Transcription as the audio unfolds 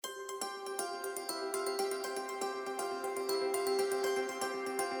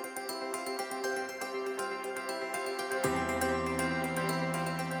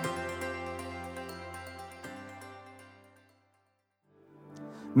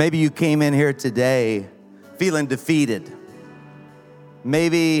Maybe you came in here today feeling defeated.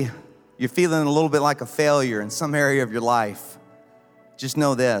 Maybe you're feeling a little bit like a failure in some area of your life. Just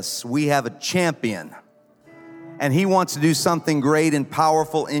know this, we have a champion, and he wants to do something great and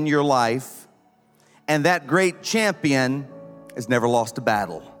powerful in your life. And that great champion has never lost a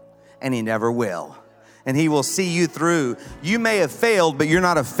battle, and he never will. And he will see you through. You may have failed, but you're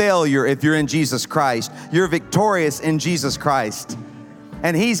not a failure if you're in Jesus Christ. You're victorious in Jesus Christ.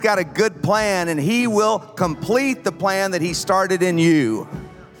 And he's got a good plan, and he will complete the plan that he started in you.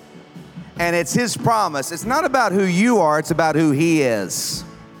 And it's his promise. It's not about who you are, it's about who he is.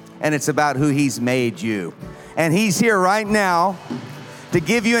 And it's about who he's made you. And he's here right now to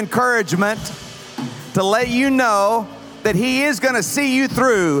give you encouragement, to let you know that he is going to see you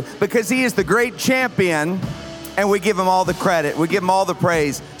through, because he is the great champion, and we give him all the credit. We give him all the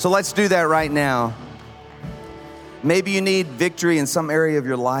praise. So let's do that right now. Maybe you need victory in some area of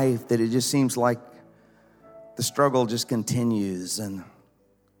your life that it just seems like the struggle just continues. And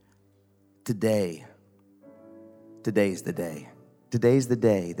today's the day. Today's the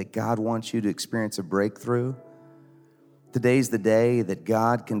day that God wants you to experience a breakthrough. Today's the day that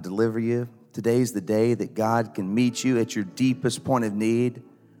God can deliver you. Today's the day that God can meet you at your deepest point of need,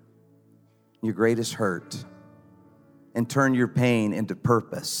 your greatest hurt, and turn your pain into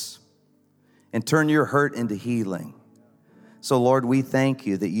purpose, and turn your hurt into healing. So, Lord, we thank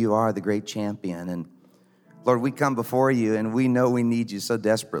you that you are the great champion. And, Lord, we come before you, and we know we need you so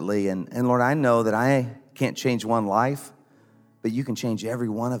desperately. And Lord, I know that I can't change one life, but you can change every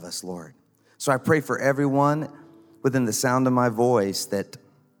one of us, Lord. So I pray for everyone within the sound of my voice that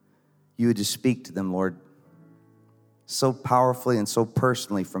you would just speak to them, Lord, so powerfully and so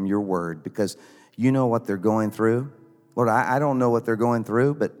personally from your word, because you know what they're going through. Lord, I don't know what they're going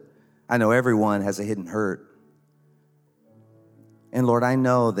through, but I know everyone has a hidden hurt. And Lord, I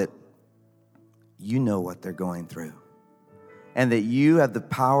know that you know what they're going through, and that you have the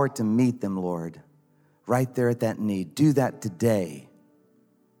power to meet them, Lord, right there at that need. Do that today.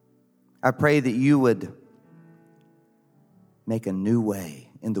 I pray that you would make a new way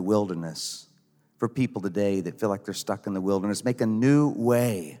in the wilderness for people today that feel like they're stuck in the wilderness. Make a new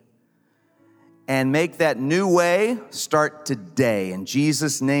way. And make that new way start today. In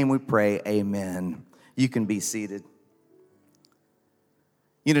Jesus' name we pray, amen. You can be seated.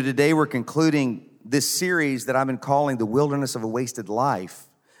 You know, today we're concluding this series that I've been calling The Wilderness of a Wasted Life,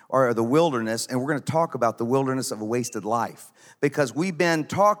 or the wilderness, and we're going to talk about the wilderness of a wasted life. Because we've been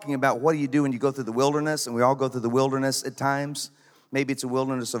talking about what do you do when you go through the wilderness, and we all go through the wilderness at times. Maybe it's a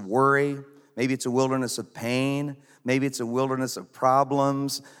wilderness of worry. Maybe it's a wilderness of pain. Maybe it's a wilderness of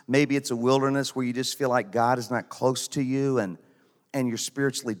problems. Maybe it's a wilderness where you just feel like God is not close to you and you're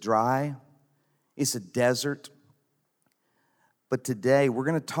spiritually dry. It's a desert. But today we're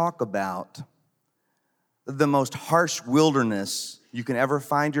going to talk about the most harsh wilderness you can ever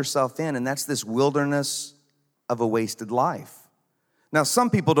find yourself in, and that's this wilderness of a wasted life. Now, some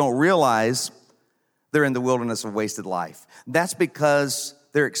people don't realize they're in the wilderness of wasted life. That's because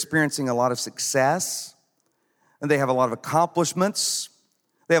they're experiencing a lot of success, and they have a lot of accomplishments,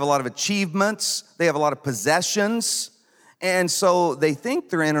 they have a lot of achievements, they have a lot of possessions, and so they think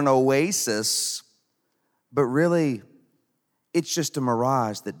they're in an oasis, but really, it's just a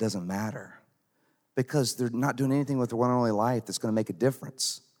mirage that doesn't matter, because they're not doing anything with their one and only life that's going to make a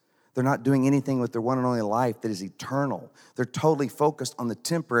difference. They're not doing anything with their one and only life that is eternal. They're totally focused on the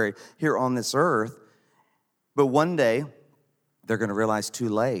temporary here on this earth. But one day, they're going to realize too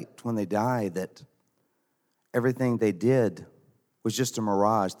late when they die that everything they did was just a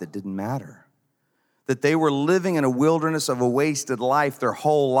mirage that didn't matter. That they were living in a wilderness of a wasted life their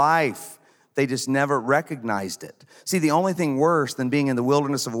whole life. They just never recognized it. See, the only thing worse than being in the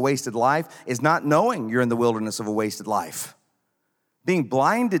wilderness of a wasted life is not knowing you're in the wilderness of a wasted life. Being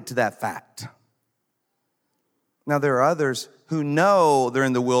blinded to that fact. Now, there are others who know they're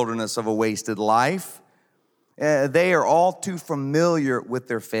in the wilderness of a wasted life. They are all too familiar with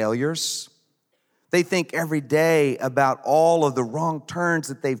their failures. They think every day about all of the wrong turns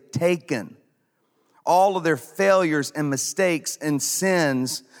that they've taken, all of their failures and mistakes and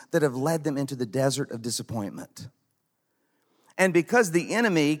sins that have led them into the desert of disappointment. And because the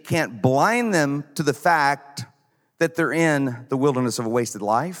enemy can't blind them to the fact that they're in the wilderness of a wasted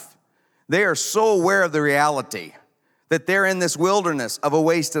life, they are so aware of the reality that they're in this wilderness of a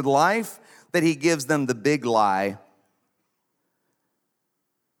wasted life that he gives them the big lie.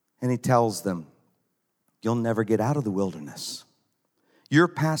 And he tells them, you'll never get out of the wilderness. Your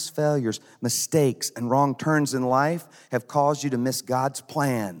past failures, mistakes, and wrong turns in life have caused you to miss God's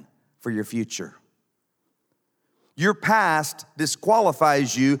plan for your future. Your past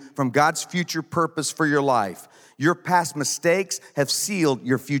disqualifies you from God's future purpose for your life. Your past mistakes have sealed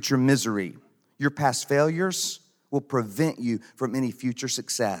your future misery. Your past failures will prevent you from any future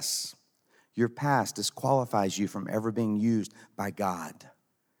success. Your past disqualifies you from ever being used by God.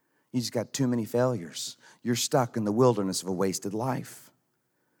 You just got too many failures. You're stuck in the wilderness of a wasted life.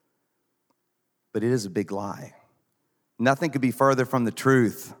 But it is a big lie. Nothing could be further from the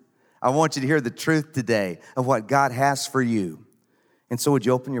truth. I want you to hear the truth today of what God has for you. And so would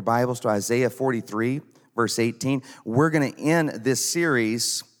you open your Bibles to Isaiah 43, verse 18? We're going to end this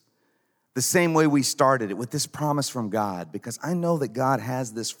series the same way we started it, with this promise from God, because I know that God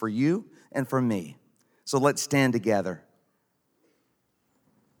has this for you and for me. So let's stand together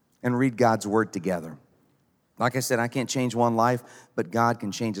and read God's word together. Like I said, I can't change one life, but God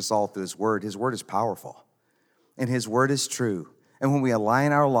can change us all through His word. His word is powerful, and His word is true. And when we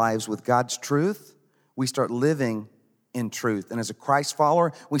align our lives with God's truth, we start living in truth. And as a Christ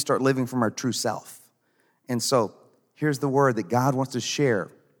follower, we start living from our true self. And so here's the word that God wants to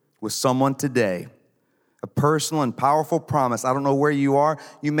share with someone today. A personal and powerful promise. I don't know where you are.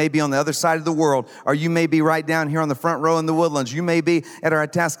 You may be on the other side of the world, or you may be right down here on the front row in the Woodlands. You may be at our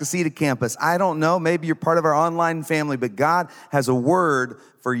Atascocita campus. I don't know. Maybe you're part of our online family, but God has a word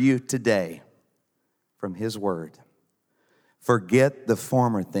for you today from His word. Forget the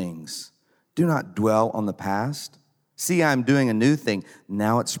former things. Do not dwell on the past. See, I am doing a new thing.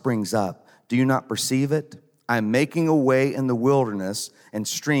 Now it springs up. Do you not perceive it? I am making a way in the wilderness and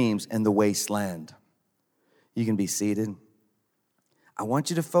streams in the wasteland. You can be seated. I want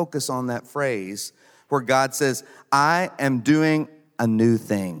you to focus on that phrase where God says, I am doing a new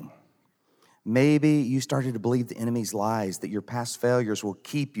thing. Maybe you started to believe the enemy's lies, that your past failures will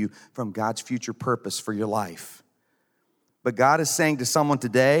keep you from God's future purpose for your life. But God is saying to someone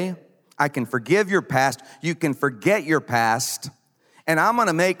today, I can forgive your past, you can forget your past, and I'm going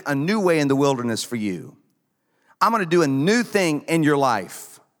to make a new way in the wilderness for you. I'm going to do a new thing in your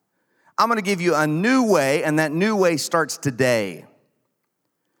life. I'm going to give you a new way, and that new way starts today.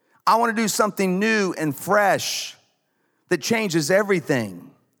 I want to do something new and fresh that changes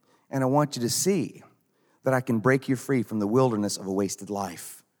everything. And I want you to see that I can break you free from the wilderness of a wasted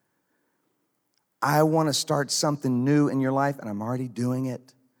life. I want to start something new in your life, and I'm already doing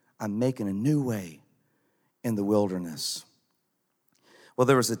it. I'm making a new way in the wilderness. Well,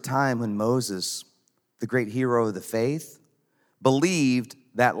 there was a time when Moses, the great hero of the faith, believed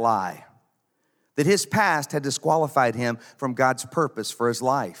that lie, that his past had disqualified him from God's purpose for his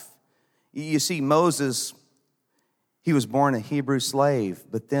life. You see, Moses, he was born a Hebrew slave,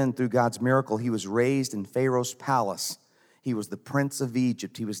 but then through God's miracle, he was raised in Pharaoh's palace. He was the prince of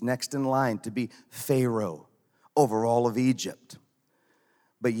Egypt. He was next in line to be Pharaoh over all of Egypt.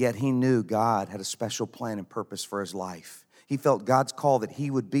 But yet he knew God had a special plan and purpose for his life. He felt God's call that he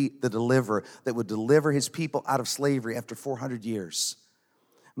would be the deliverer that would deliver his people out of slavery after 400 years.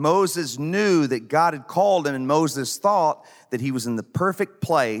 Moses knew that God had called him, and Moses thought that he was in the perfect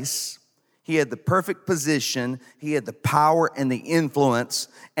place. He had the perfect position. He had the power and the influence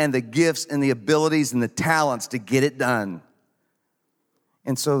and the gifts and the abilities and the talents to get it done.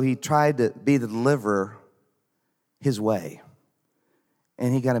 And so he tried to be the deliverer his way.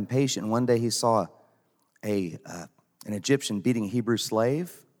 And he got impatient. One day he saw an Egyptian beating a Hebrew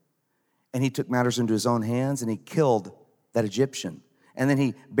slave, and he took matters into his own hands, and he killed that Egyptian. And then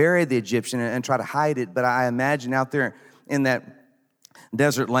he buried the Egyptian and tried to hide it. But I imagine out there in that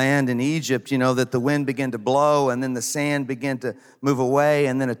desert land in Egypt, that the wind began to blow, and then the sand began to move away,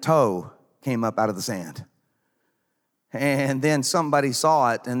 and then a toe came up out of the sand. And then somebody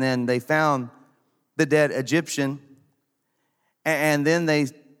saw it, and then they found the dead Egyptian, and then they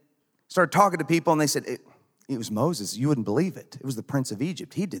started talking to people, and they said, it was Moses. You wouldn't believe it. It was the prince of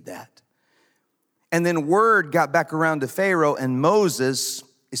Egypt. He did that. And then word got back around to Pharaoh, and Moses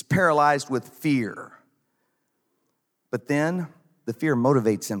is paralyzed with fear. But then the fear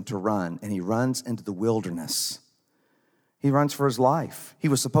motivates him to run, and he runs into the wilderness. He runs for his life. He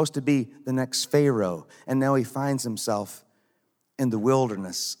was supposed to be the next Pharaoh, and now he finds himself in the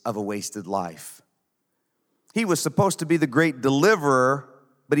wilderness of a wasted life. He was supposed to be the great deliverer,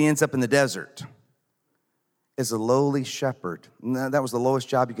 but he ends up in the desert as a lowly shepherd. That was the lowest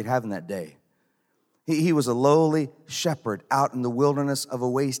job you could have in that day. He was a lowly shepherd out in the wilderness of a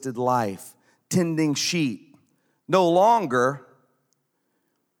wasted life, tending sheep. No longer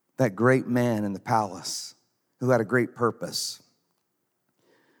that great man in the palace who had a great purpose.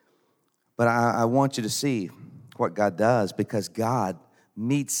 But I want you to see what God does, because God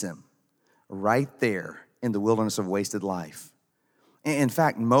meets him right there in the wilderness of wasted life. In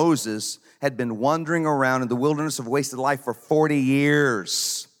fact, Moses had been wandering around in the wilderness of wasted life for 40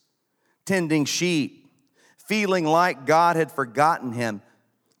 years, tending sheep, feeling like God had forgotten him,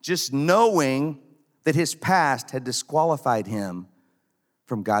 just knowing that his past had disqualified him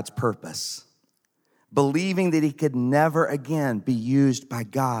from God's purpose, believing that he could never again be used by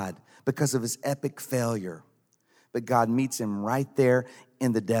God because of his epic failure. But God meets him right there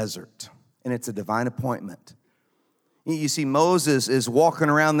in the desert, and it's a divine appointment. You see, Moses is walking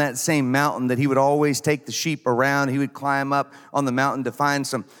around that same mountain that he would always take the sheep around. He would climb up on the mountain to find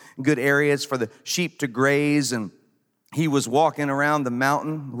some good areas for the sheep to graze. And he was walking around the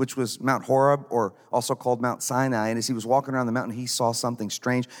mountain, which was Mount Horeb, or also called Mount Sinai. And as he was walking around the mountain, he saw something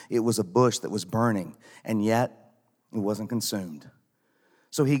strange. It was a bush that was burning, and yet it wasn't consumed.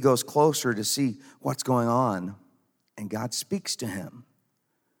 So he goes closer to see what's going on, and God speaks to him.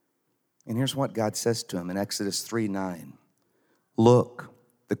 And here's what God says to him in Exodus 3:9. Look,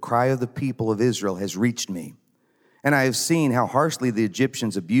 the cry of the people of Israel has reached me, and I have seen how harshly the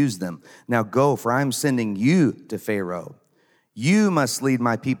Egyptians abuse them. Now go, for I am sending you to Pharaoh. You must lead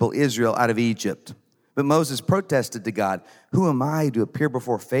my people Israel out of Egypt. But Moses protested to God, who am I to appear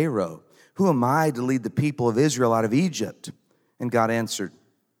before Pharaoh? Who am I to lead the people of Israel out of Egypt? And God answered,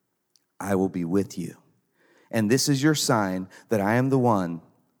 I will be with you. And this is your sign that I am the one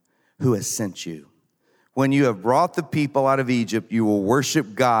who has sent you. When you have brought the people out of Egypt, you will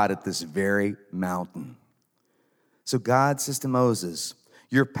worship God at this very mountain. So God says to Moses,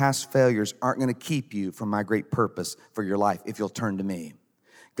 your past failures aren't going to keep you from my great purpose for your life if you'll turn to me.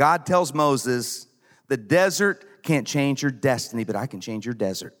 God tells Moses, the desert can't change your destiny, but I can change your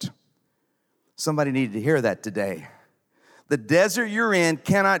desert. Somebody needed to hear that today. The desert you're in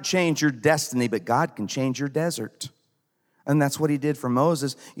cannot change your destiny, but God can change your desert. And that's what he did for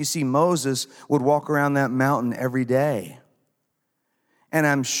Moses. You see, Moses would walk around that mountain every day. And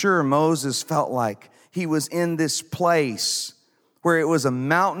I'm sure Moses felt like he was in this place where it was a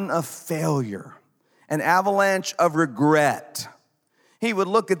mountain of failure, an avalanche of regret. He would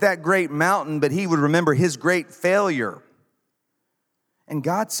look at that great mountain, but he would remember his great failure. And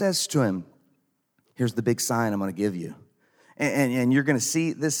God says to him, here's the big sign I'm going to give you. And you're going to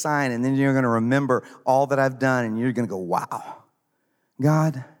see this sign, and then you're going to remember all that I've done, and you're going to go, wow,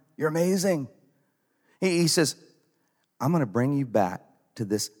 God, you're amazing. He says, I'm going to bring you back to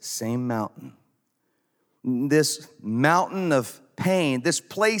this same mountain, this mountain of pain, this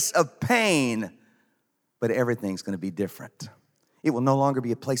place of pain, but everything's going to be different. It will no longer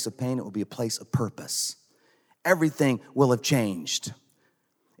be a place of pain. It will be a place of purpose. Everything will have changed.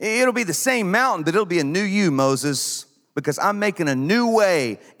 It'll be the same mountain, but it'll be a new you, Moses, because I'm making a new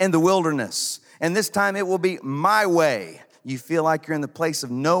way in the wilderness. And this time it will be my way. You feel like you're in the place of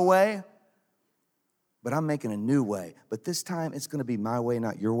no way, but I'm making a new way. But this time it's going to be my way,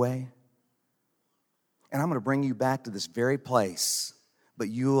 not your way. And I'm going to bring you back to this very place, but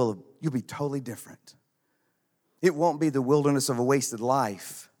you'll be totally different. It won't be the wilderness of a wasted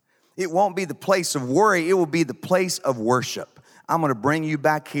life. It won't be the place of worry. It will be the place of worship. I'm going to bring you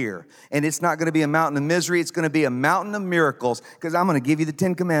back here. And it's not going to be a mountain of misery. It's going to be a mountain of miracles, because I'm going to give you the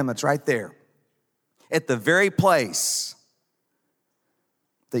 10 Commandments right there at the very place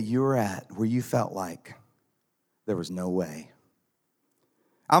that you were at where you felt like there was no way.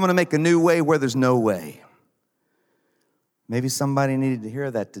 I'm going to make a new way where there's no way. Maybe somebody needed to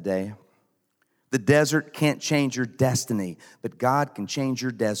hear that today. The desert can't change your destiny, but God can change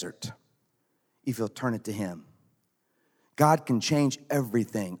your desert if you'll turn it to him. God can change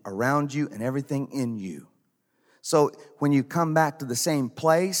everything around you and everything in you. So when you come back to the same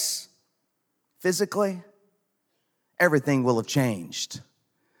place physically, everything will have changed.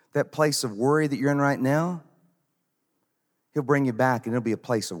 That place of worry that you're in right now, he'll bring you back, and it'll be a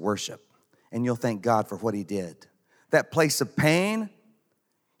place of worship. And you'll thank God for what he did. That place of pain,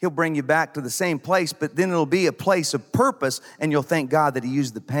 he'll bring you back to the same place, but then it'll be a place of purpose, and you'll thank God that he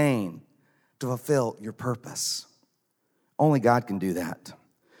used the pain to fulfill your purpose. Only God can do that.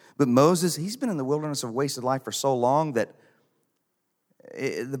 But Moses, he's been in the wilderness of wasted life for so long that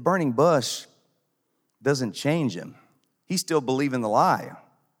the burning bush doesn't change him. He's still believing the lie.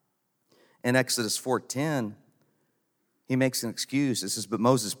 In Exodus 4:10, he makes an excuse. It says, but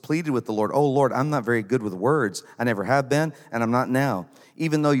Moses pleaded with the Lord, oh Lord, I'm not very good with words. I never have been, and I'm not now.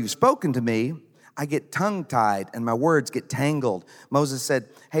 Even though you've spoken to me, I get tongue-tied and my words get tangled. Moses said,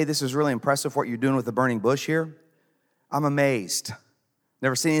 hey, this is really impressive what you're doing with the burning bush here. I'm amazed.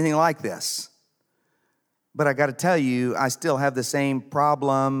 Never seen anything like this. But I got to tell you, I still have the same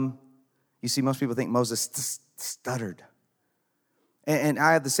problem. You see, most people think Moses stuttered. And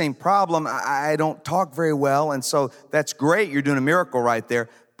I have the same problem. I don't talk very well, and so that's great. You're doing a miracle right there,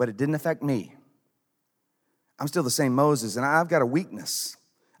 but it didn't affect me. I'm still the same Moses, and I've got a weakness.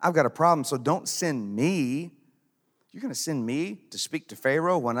 I've got a problem, so don't send me. You're going to send me to speak to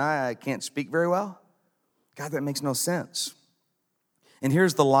Pharaoh when I can't speak very well? God, that makes no sense. And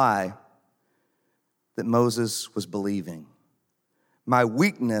here's the lie that Moses was believing. My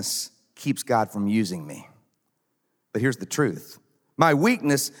weakness keeps God from using me. But here's the truth. My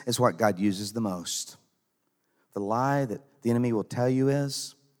weakness is what God uses the most. The lie that the enemy will tell you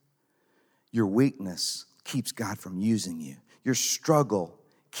is your weakness keeps God from using you. Your struggle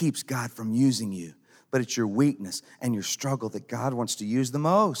keeps God from using you. But it's your weakness and your struggle that God wants to use the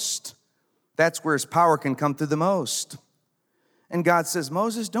most. That's where his power can come through the most. And God says,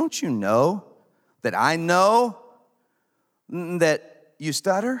 Moses, don't you know that I know that you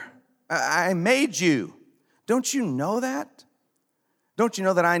stutter? I made you. Don't you know that? Don't you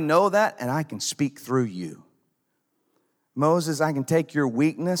know that I know that and I can speak through you? Moses, I can take your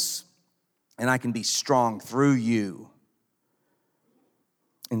weakness and I can be strong through you.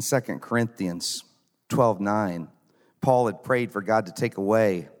 In 2 Corinthians 12:9, Paul had prayed for God to take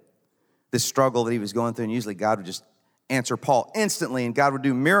away this struggle that he was going through, and usually God would just answer Paul instantly and God would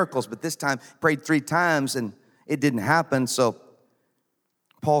do miracles, but this time he prayed 3 times and it didn't happen. So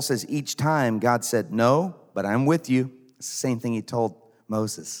Paul says each time God said, no, but I'm with you. It's the same thing he told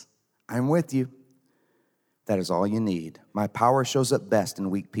Moses. I'm with you. That is all you need. My power shows up best in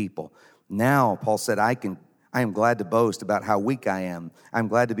weak people. Now, Paul said, I am glad to boast about how weak I am. I'm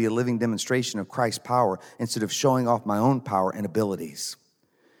glad to be a living demonstration of Christ's power instead of showing off my own power and abilities.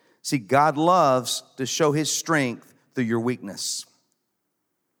 See, God loves to show his strength through your weakness.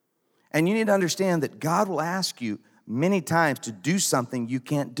 And you need to understand that God will ask you many times to do something you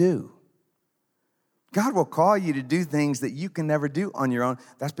can't do. God will call you to do things that you can never do on your own.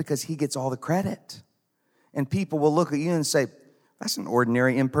 That's because he gets all the credit. And people will look at you and say, that's an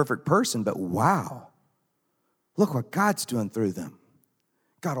ordinary, imperfect person, but wow, look what God's doing through them.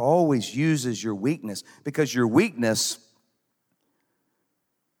 God always uses your weakness because your weakness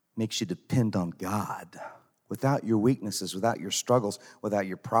makes you depend on God. Without your weaknesses, without your struggles, without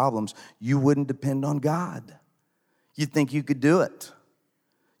your problems, you wouldn't depend on God. You'd think you could do it.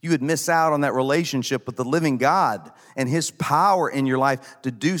 You would miss out on that relationship with the living God and his power in your life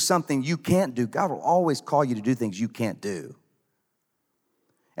to do something you can't do. God will always call you to do things you can't do.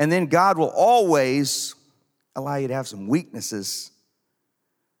 And then God will always allow you to have some weaknesses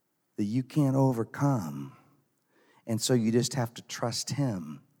that you can't overcome. And so you just have to trust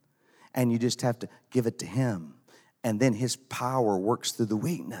him. And you just have to give it to him. And then his power works through the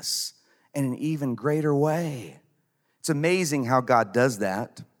weakness in an even greater way. It's amazing how God does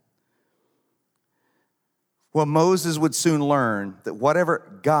that. Well, Moses would soon learn that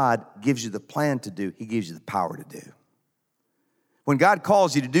whatever God gives you the plan to do, he gives you the power to do. When God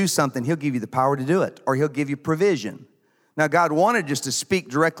calls you to do something, he'll give you the power to do it, or he'll give you provision. Now, God wanted just to speak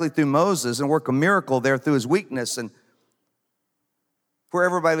directly through Moses and work a miracle there through his weakness, and where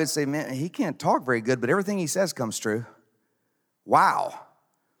everybody would say, man, he can't talk very good, but everything he says comes true. Wow.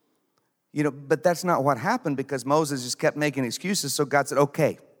 But that's not what happened because Moses just kept making excuses. So God said,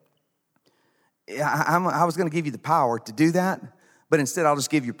 okay, I was going to give you the power to do that, but instead I'll just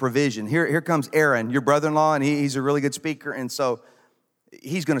give you provision. Here comes Aaron, your brother-in-law, and he's a really good speaker, and so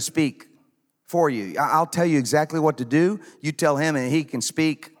he's going to speak for you. I'll tell you exactly what to do. You tell him, and he can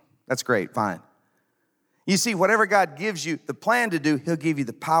speak. That's great, fine. You see, whatever God gives you the plan to do, he'll give you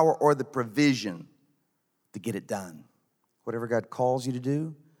the power or the provision to get it done. Whatever God calls you to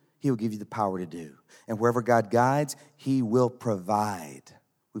do, he'll give you the power to do. And wherever God guides, he will provide.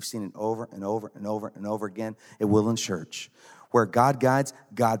 We've seen it over and over and over and over again at Woodland Church. Where God guides,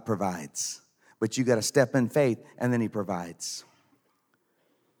 God provides. But you got to step in faith, and then he provides.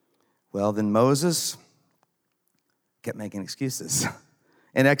 Well, then Moses kept making excuses.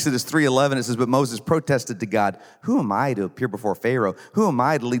 In Exodus 3:11, it says, but Moses protested to God, who am I to appear before Pharaoh? Who am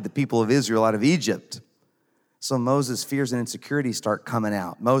I to lead the people of Israel out of Egypt? So Moses' fears and insecurities start coming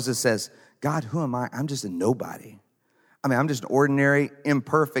out. Moses says, God, who am I? I'm just a nobody. I'm just an ordinary,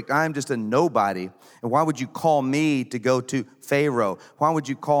 imperfect. I'm just a nobody. And why would you call me to go to Pharaoh? Why would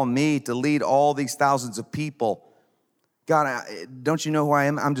you call me to lead all these thousands of people? God, don't you know who I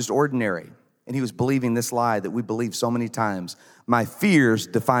am? I'm just ordinary. And he was believing this lie that we believe so many times. My fears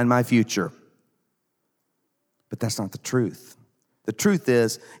define my future. But that's not the truth. The truth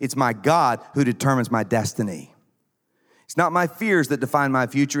is, it's my God who determines my destiny. It's not my fears that define my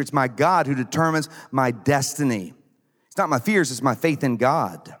future. It's my God who determines my destiny. It's not my fears, it's my faith in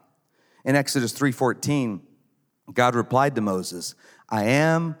God. In Exodus 3:14, God replied to Moses, I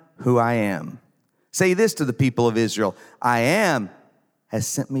am who I am. Say this to the people of Israel, I am has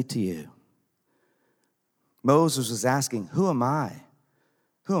sent me to you. Moses was asking, who am I?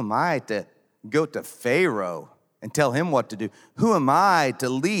 Who am I to go to Pharaoh and tell him what to do? Who am I to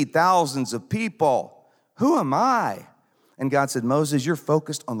lead thousands of people? Who am I? And God said, Moses, you're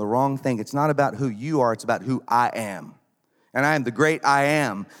focused on the wrong thing. It's not about who you are, it's about who I am. And I am the great I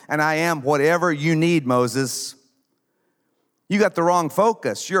am. And I am whatever you need, Moses. You got the wrong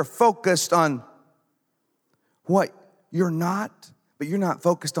focus. You're focused on what you're not, but you're not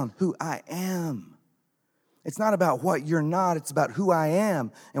focused on who I am. It's not about what you're not, it's about who I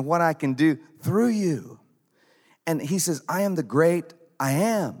am and what I can do through you. And he says, I am the great I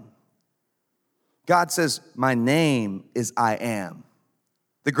am. God says, my name is I am.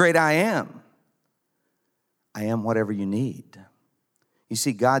 The great I am. I am whatever you need. You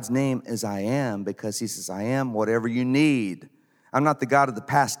see, God's name is I am because he says, I am whatever you need. I'm not the God of the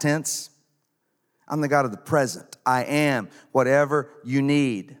past tense. I'm the God of the present. I am whatever you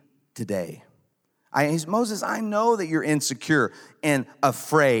need today. Moses, I know that you're insecure and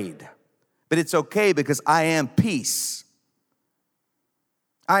afraid, but it's okay because I am peace.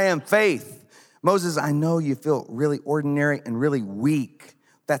 I am faith. Moses, I know you feel really ordinary and really weak.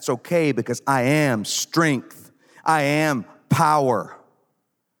 That's okay because I am strength. I am power.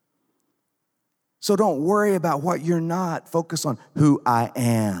 So don't worry about what you're not. Focus on who I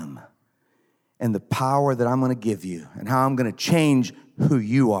am and the power that I'm going to give you and how I'm going to change who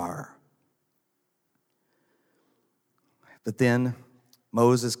you are. But then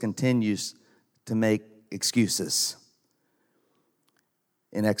Moses continues to make excuses.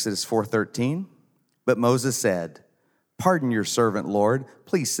 In Exodus 4:13, but Moses said, pardon your servant, Lord.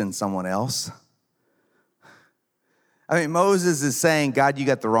 Please send someone else. I mean, Moses is saying, God, you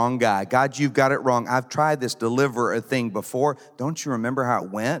got the wrong guy. God, you've got it wrong. I've tried this deliverer thing before. Don't you remember how it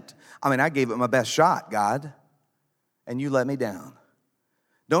went? I mean, I gave it my best shot, God, and you let me down.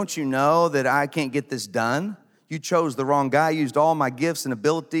 Don't you know that I can't get this done? You chose the wrong guy. I used all my gifts and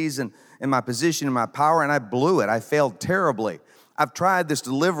abilities and my position and my power, and I blew it. I failed terribly. I've tried this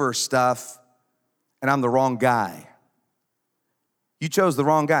deliverer stuff, and I'm the wrong guy. You chose the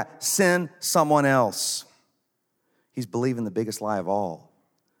wrong guy. Send someone else. He's believing the biggest lie of all.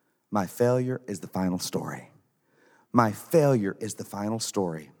 My failure is the final story. My failure is the final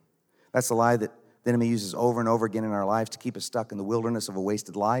story. That's a lie that the enemy uses over and over again in our lives to keep us stuck in the wilderness of a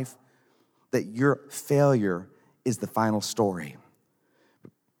wasted life. That your failure is the final story.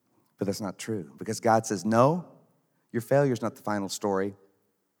 But that's not true because God says, no, your failure is not the final story.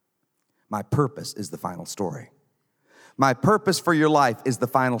 My purpose is the final story. My purpose for your life is the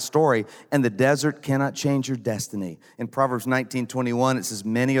final story, and the desert cannot change your destiny. In Proverbs 19:21, it says,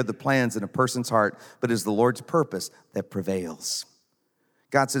 many are the plans in a person's heart, but it is the Lord's purpose that prevails.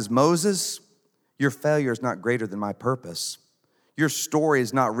 God says, Moses, your failure is not greater than my purpose. Your story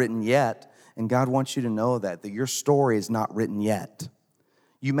is not written yet, and God wants you to know that your story is not written yet.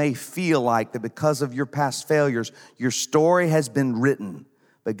 You may feel like that because of your past failures, your story has been written.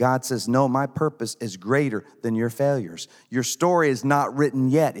 But God says, no, my purpose is greater than your failures. Your story is not written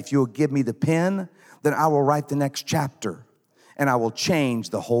yet. If you will give me the pen, then I will write the next chapter, and I will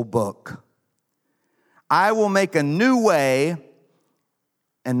change the whole book. I will make a new way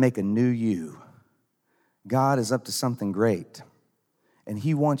and make a new you. God is up to something great, and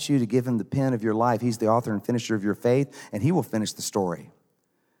he wants you to give him the pen of your life. He's the author and finisher of your faith, and he will finish the story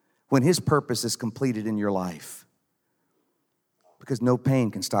when his purpose is completed in your life. Because no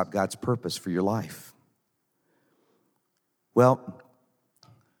pain can stop God's purpose for your life. Well,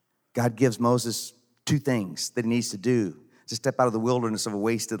 God gives Moses two things that he needs to do to step out of the wilderness of a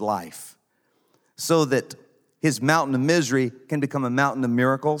wasted life so that his mountain of misery can become a mountain of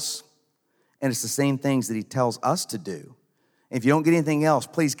miracles. And it's the same things that he tells us to do. If you don't get anything else,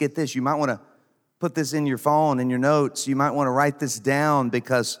 please get this. You might want to put this in your phone, in your notes. You might want to write this down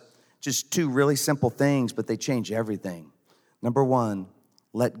because just two really simple things, but they change everything. Number one,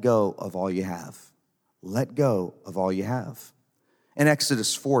 let go of all you have. Let go of all you have. In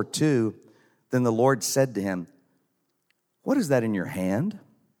Exodus 4:2, then the Lord said to him, what is that in your hand?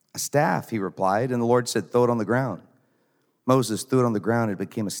 A staff, he replied. And the Lord said, throw it on the ground. Moses threw it on the ground. It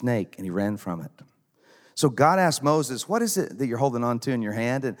became a snake, and he ran from it. So God asked Moses, what is it that you're holding on to in your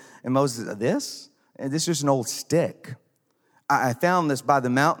hand? And Moses said, this? And this is just an old stick. I found this by the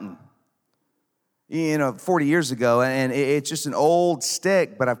mountain. 40 years ago, and it's just an old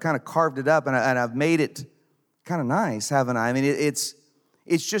stick, but I've kind of carved it up, and I've made it kind of nice, haven't I? I mean, it's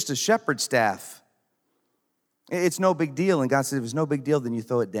just a shepherd's staff. It's no big deal. And God said, if it's no big deal, then you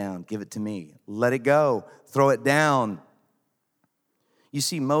throw it down. Give it to me. Let it go. Throw it down. You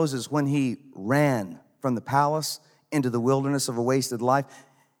see, Moses, when he ran from the palace into the wilderness of a wasted life,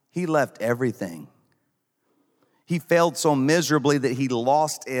 he left everything. He failed so miserably that he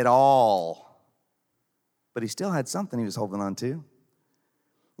lost it all. But he still had something he was holding on to.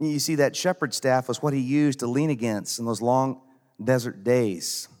 You see, that shepherd's staff was what he used to lean against in those long desert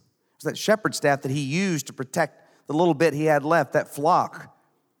days. It was that shepherd's staff that he used to protect the little bit he had left, that flock,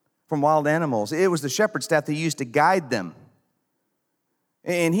 from wild animals. It was the shepherd's staff that he used to guide them.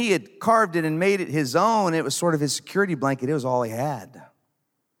 And he had carved it and made it his own. It was sort of his security blanket. It was all he had.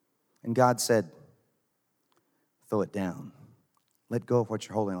 And God said, throw it down. Let go of what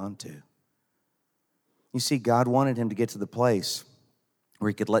you're holding on to. You see, God wanted him to get to the place where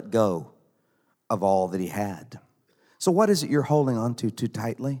he could let go of all that he had. So what is it you're holding on to too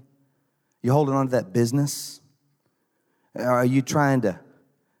tightly? You holding on to that business? Are you trying to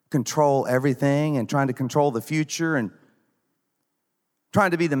control everything and trying to control the future and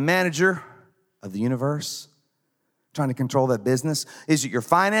trying to be the manager of the universe? Trying to control that business? Is it your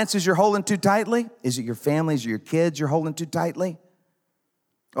finances you're holding too tightly? Is it your families or your kids you're holding too tightly?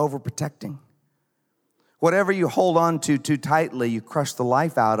 Overprotecting. Whatever you hold on to too tightly, you crush the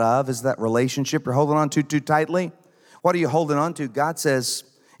life out of. Is that relationship you're holding on to too tightly? What are you holding on to? God says,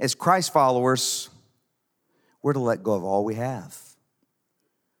 as Christ followers, we're to let go of all we have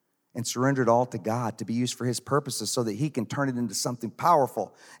and surrender it all to God to be used for his purposes so that he can turn it into something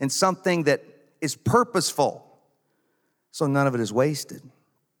powerful and something that is purposeful so none of it is wasted.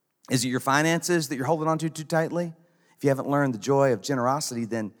 Is it your finances that you're holding on to too tightly? If you haven't learned the joy of generosity,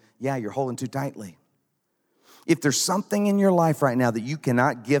 then yeah, you're holding too tightly. If there's something in your life right now that you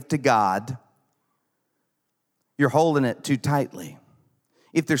cannot give to God, you're holding it too tightly.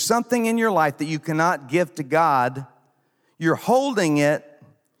 If there's something in your life that you cannot give to God, you're holding it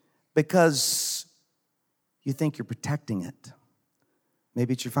because you think you're protecting it.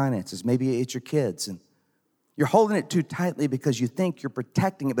 Maybe it's your finances, maybe it's your kids, and you're holding it too tightly because you think you're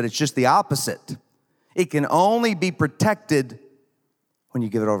protecting it, but it's just the opposite. It can only be protected when you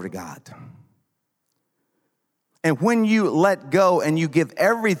give it over to God. And when you let go and you give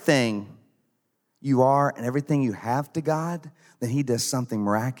everything you are and everything you have to God, then he does something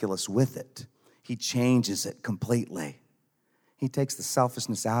miraculous with it. He changes it completely. He takes the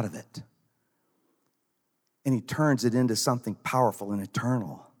selfishness out of it. And he turns it into something powerful and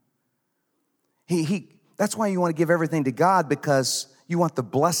eternal. That's why you want to give everything to God, because you want the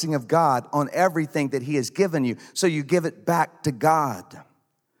blessing of God on everything that he has given you. So you give it back to God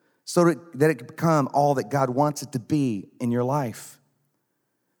so that it can become all that God wants it to be in your life.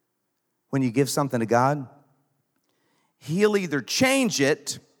 When you give something to God, he'll either change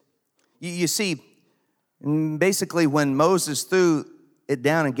it. You see, basically when Moses threw it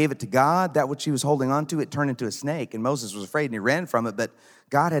down and gave it to God, that which he was holding on to, it turned into a snake. And Moses was afraid and he ran from it, but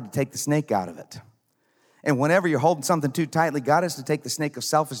God had to take the snake out of it. And whenever you're holding something too tightly, God has to take the snake of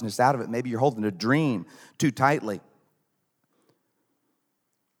selfishness out of it. Maybe you're holding a dream too tightly.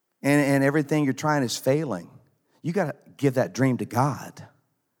 And everything you're trying is failing. You got to give that dream to God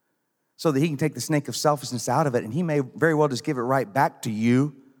so that he can take the snake of selfishness out of it. And he may very well just give it right back to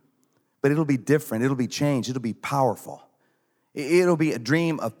you, but it'll be different. It'll be changed. It'll be powerful. It'll be a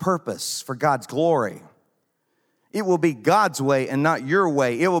dream of purpose for God's glory. It will be God's way and not your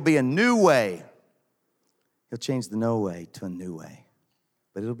way. It will be a new way. He'll change the no way to a new way,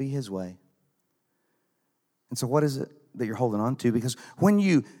 but it'll be his way. And so what is it that you're holding on to? Because when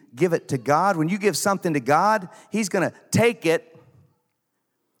you give it to God, when you give something to God, he's going to take it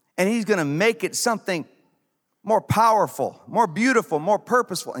and he's going to make it something more powerful, more beautiful, more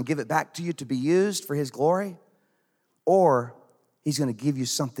purposeful, and give it back to you to be used for his glory. Or he's going to give you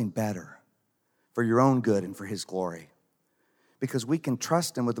something better for your own good and for his glory. Because we can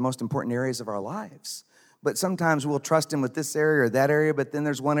trust him with the most important areas of our lives. But sometimes we'll trust him with this area or that area, but then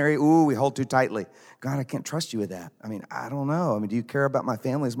there's one area, we hold too tightly. God, I can't trust you with that. I don't know. Do you care about my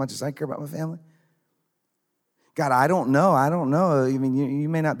family as much as I care about my family? God, I don't know. You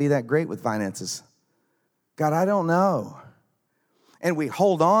may not be that great with finances. God, I don't know. And we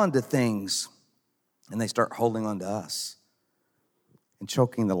hold on to things, and they start holding on to us and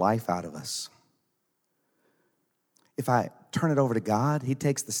choking the life out of us. If I turn it over to God, he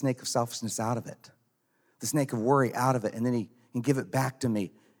takes the snake of selfishness out of it, the snake of worry out of it, and then he can give it back to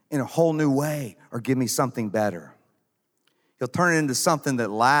me in a whole new way or give me something better. He'll turn it into something that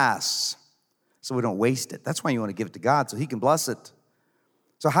lasts so we don't waste it. That's why you want to give it to God, so he can bless it.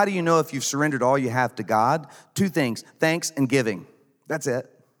 So how do you know if you've surrendered all you have to God? Two things, thanks and giving. That's it.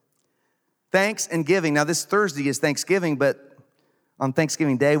 Thanks and giving. Now, this Thursday is Thanksgiving, but on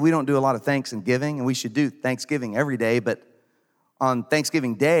Thanksgiving Day, we don't do a lot of thanks and giving, and we should do Thanksgiving every day. But on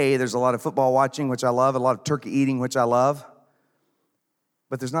Thanksgiving Day, there's a lot of football watching, which I love, a lot of turkey eating, which I love.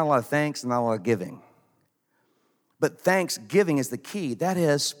 But there's not a lot of thanks and not a lot of giving. But thanksgiving is the key. That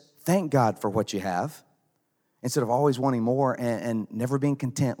is, thank God for what you have instead of always wanting more and never being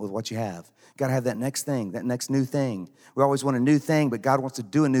content with what you have. Got to have that next thing, that next new thing. We always want a new thing, but God wants to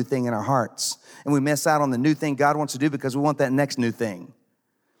do a new thing in our hearts. And we miss out on the new thing God wants to do because we want that next new thing.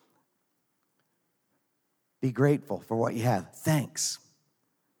 Be grateful for what you have. Thanks.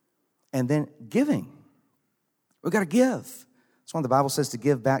 And then giving. We've got to give. That's why the Bible says to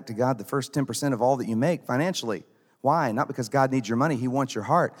give back to God the first 10% of all that you make financially. Why? Not because God needs your money. He wants your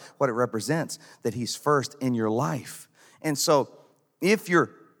heart, what it represents, that He's first in your life. And so if you're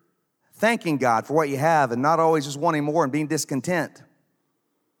thanking God for what you have and not always just wanting more and being discontent,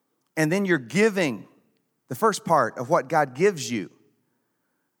 and then you're giving the first part of what God gives you,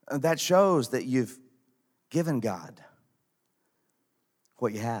 that shows that you've given God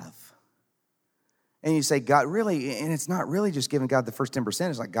what you have. And you say, God, really, and it's not really just giving God the first 10%.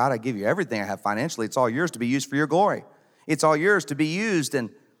 It's like, God, I give you everything I have financially. It's all yours to be used for your glory. It's all yours to be used. And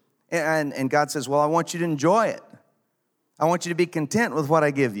God says, well, I want you to enjoy it. I want you to be content with what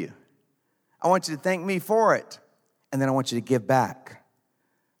I give you. I want you to thank me for it. And then I want you to give back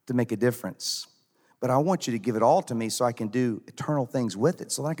to make a difference. But I want you to give it all to me so I can do eternal things with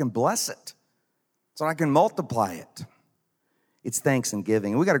it, so that I can bless it, so I can multiply it. It's thanks and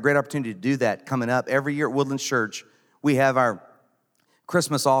giving. And we got a great opportunity to do that coming up. Every year at Woodlands Church, we have our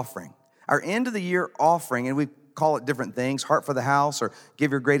Christmas offering, our end of the year offering, and we call it different things, Heart for the House or Give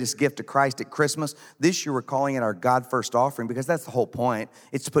Your Greatest Gift to Christ at Christmas. This year we're calling it our God First offering because that's the whole point.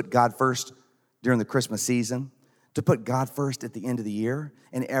 It's to put God first during the Christmas season, to put God first at the end of the year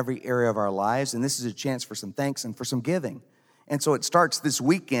in every area of our lives. And this is a chance for some thanks and for some giving. And so it starts this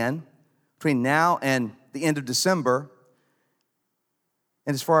weekend between now and the end of December.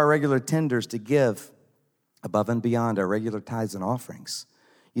 And it's for our regular tenders to give above and beyond our regular tithes and offerings.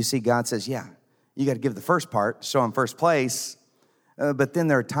 You see, God says, yeah, you got to give the first part, show Him first place. But then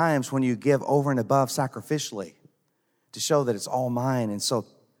there are times when you give over and above sacrificially to show that it's all mine. And so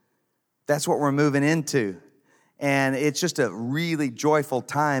that's what we're moving into. And it's just a really joyful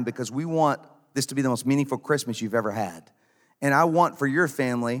time because we want this to be the most meaningful Christmas you've ever had. And I want for your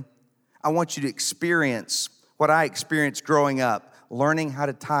family, I want you to experience what I experienced growing up, learning how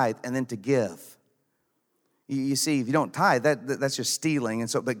to tithe and then to give. You see, if you don't tithe, that's just stealing. And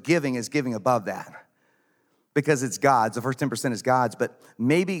so, but giving is giving above that because it's God's. The first 10% is God's. But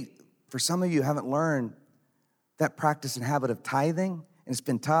maybe for some of you haven't learned that practice and habit of tithing, and it's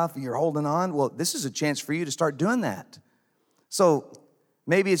been tough, and you're holding on. Well, this is a chance for you to start doing that. So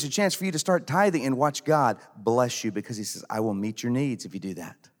maybe it's a chance for you to start tithing and watch God bless you because He says, I will meet your needs if you do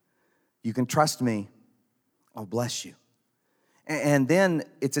that. You can trust me. I'll bless you. And then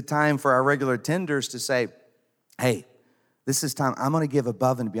it's a time for our regular tenders to say, hey, this is time. I'm going to give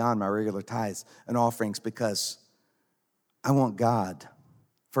above and beyond my regular tithes and offerings because I want God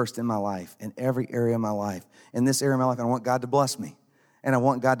first in my life, in every area of my life. In this area of my life, I want God to bless me. And I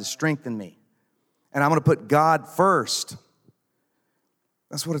want God to strengthen me. And I'm going to put God first.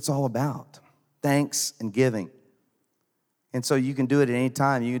 That's what it's all about. Thanks and giving. And so you can do it at any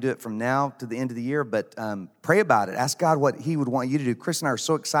time. You can do it from now to the end of the year, but pray about it. Ask God what He would want you to do. Chris and I are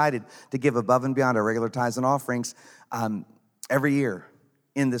so excited to give above and beyond our regular tithes and offerings every year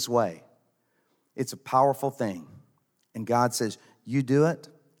in this way. It's a powerful thing. And God says, you do it,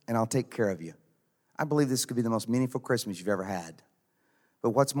 and I'll take care of you. I believe this could be the most meaningful Christmas you've ever had. But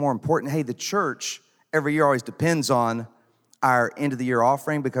what's more important, hey, the church every year always depends on our end-of-the-year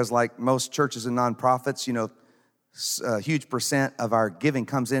offering because like most churches and nonprofits, you know, a huge percent of our giving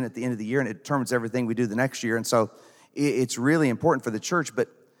comes in at the end of the year, and it determines everything we do the next year. And so it's really important for the church, but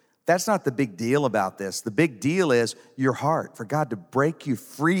that's not the big deal about this. The big deal is your heart, for God to break you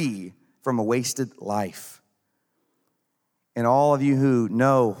free from a wasted life. And all of you who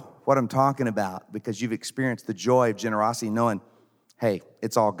know what I'm talking about because you've experienced the joy of generosity, knowing, hey,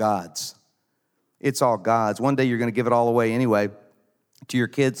 it's all God's. It's all God's. One day you're going to give it all away anyway to your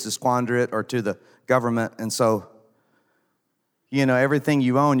kids to squander it or to the government. And so, you know, everything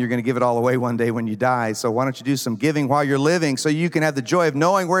you own, you're going to give it all away one day when you die. So why don't you do some giving while you're living so you can have the joy of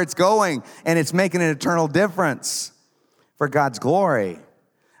knowing where it's going and it's making an eternal difference for God's glory.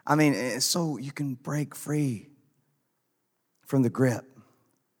 I mean, so you can break free from the grip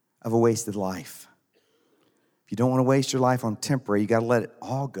of a wasted life. If you don't want to waste your life on temporary, you got to let it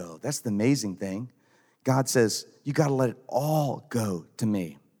all go. That's the amazing thing. God says, you got to let it all go to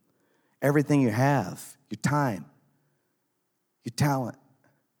me. everything you have, your time, your talent,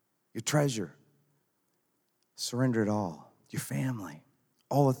 your treasure. Surrender it all, your family,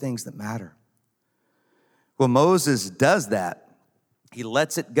 all the things that matter. Well, Moses does that. He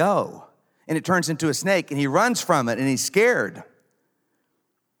lets it go, and it turns into a snake, and he runs from it, and he's scared.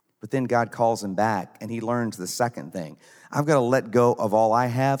 But then God calls him back, and he learns the second thing. I've got to let go of all I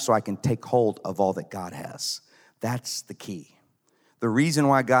have so I can take hold of all that God has. That's the key. The reason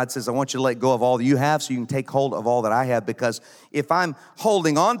why God says, I want you to let go of all that you have so you can take hold of all that I have, because if I'm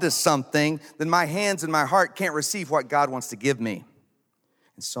holding on to something, then my hands and my heart can't receive what God wants to give me.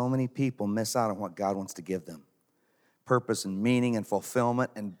 And so many people miss out on what God wants to give them. Purpose and meaning and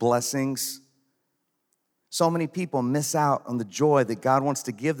fulfillment and blessings. So many people miss out on the joy that God wants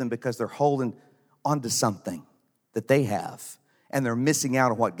to give them because they're holding onto something that they have, and they're missing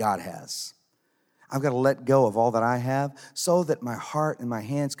out on what God has. I've got to let go of all that I have so that my heart and my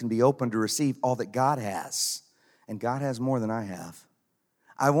hands can be open to receive all that God has. And God has more than I have.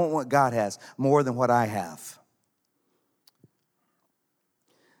 I want what God has more than what I have.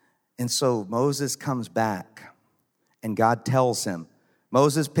 And so Moses comes back, and God tells him,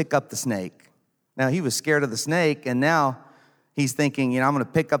 Moses, pick up the snake. Now, he was scared of the snake, and now he's thinking, I'm going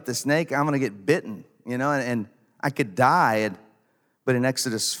to pick up the snake, I'm going to get bitten, and I could die. But in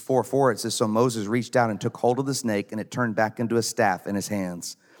Exodus 4:4, it says, so Moses reached out and took hold of the snake, and it turned back into a staff in his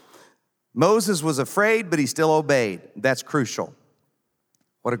hands. Moses was afraid, but he still obeyed. That's crucial.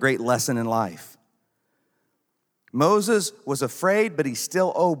 What a great lesson in life. Moses was afraid, but he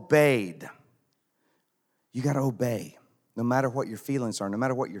still obeyed. You got to obey, no matter what your feelings are, no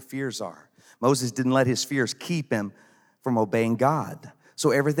matter what your fears are. Moses didn't let his fears keep him from obeying God. So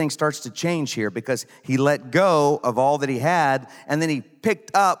everything starts to change here because he let go of all that he had, and then he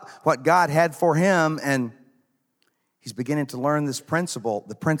picked up what God had for him, and he's beginning to learn this principle,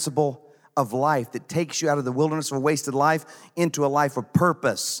 the principle of life that takes you out of the wilderness of a wasted life into a life of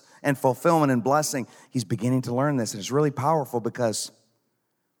purpose and fulfillment and blessing. He's beginning to learn this, and it's really powerful because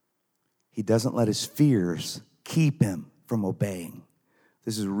he doesn't let his fears keep him from obeying.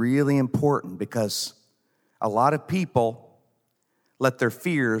 This is really important because a lot of people let their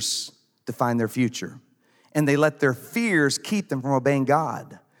fears define their future. And they let their fears keep them from obeying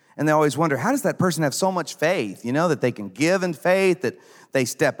God. And they always wonder, how does that person have so much faith, that they can give in faith, that they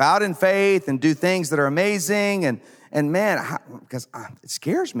step out in faith and do things that are amazing? And man, because it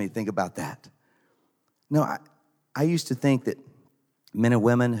scares me to think about that. No, I used to think that men and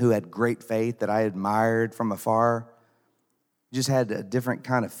women who had great faith that I admired from afar just had a different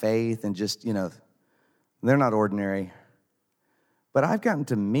kind of faith and just, they're not ordinary. But I've gotten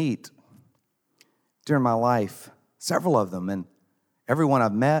to meet during my life several of them, and everyone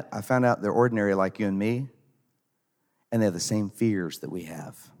I've met, I found out they're ordinary like you and me, and they have the same fears that we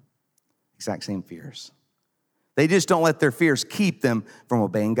have, exact same fears. They just don't let their fears keep them from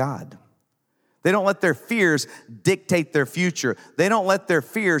obeying God. They don't let their fears dictate their future. They don't let their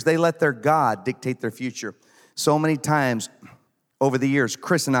fears, they let their God dictate their future. So many times over the years,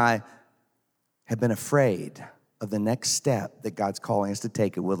 Chris and I have been afraid of the next step that God's calling us to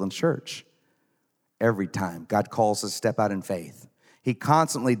take at Woodland Church. Every time God calls us to step out in faith. He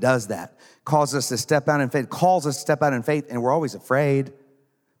constantly does that. Calls us to step out in faith, calls us to step out in faith, and we're always afraid,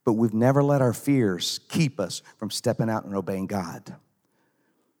 but we've never let our fears keep us from stepping out and obeying God.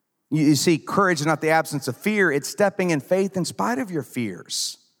 You see, courage is not the absence of fear, it's stepping in faith in spite of your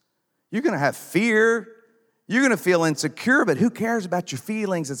fears. You're going to have fear, you're going to feel insecure, but who cares about your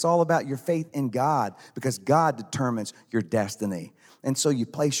feelings? It's all about your faith in God because God determines your destiny. And so you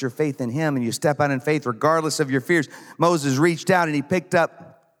place your faith in Him and you step out in faith regardless of your fears. Moses reached out and he picked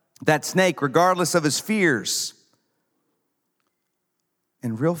up that snake regardless of his fears.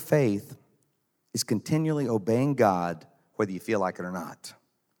 And real faith is continually obeying God whether you feel like it or not.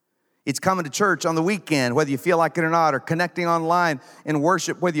 It's coming to church on the weekend whether you feel like it or not, or connecting online in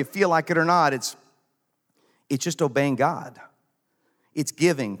worship whether you feel like it or not. It's just obeying God. It's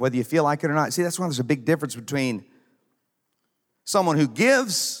giving, whether you feel like it or not. See, that's why there's a big difference between someone who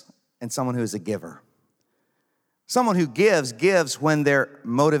gives and someone who is a giver. Someone who gives when they're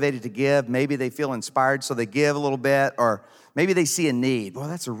motivated to give. Maybe they feel inspired, so they give a little bit, or maybe they see a need. Well,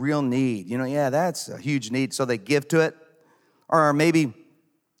 that's a real need. That's a huge need, so they give to it. Or maybe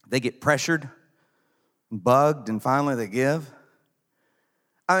they get pressured, bugged, and finally they give.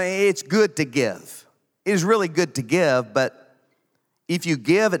 It's good to give. It is really good to give, but if you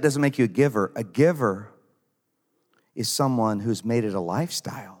give, it doesn't make you a giver. A giver is someone who's made it a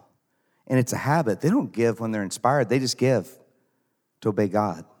lifestyle, and it's a habit. They don't give when they're inspired. They just give to obey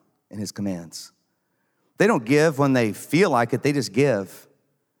God and His commands. They don't give when they feel like it. They just give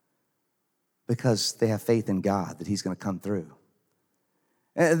Because they have faith in God that he's going to come through.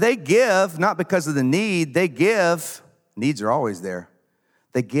 They give not because of the need. They give. Needs are always there.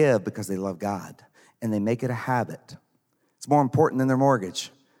 They give because they love God, and they make it a habit. It's more important than their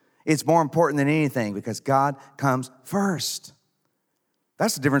mortgage. It's more important than anything because God comes first.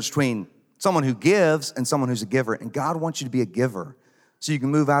 That's the difference between someone who gives and someone who's a giver. And God wants you to be a giver so you can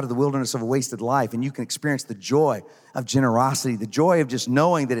move out of the wilderness of a wasted life and you can experience the joy of generosity, the joy of just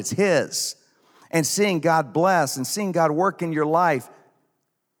knowing that it's his and seeing God bless and seeing God work in your life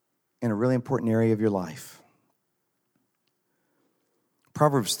in a really important area of your life.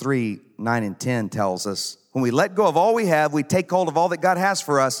 Proverbs 3, 9 and 10 tells us, when we let go of all we have, we take hold of all that God has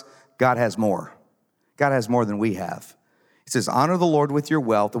for us, God has more. God has more than we have. It says, honor the Lord with your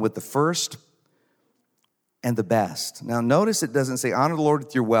wealth and with the first and the best. Now notice it doesn't say honor the Lord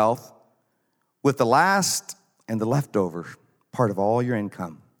with your wealth, with the last and the leftover part of all your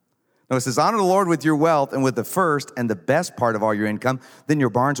income. No, it says honor the Lord with your wealth and with the first and the best part of all your income. Then your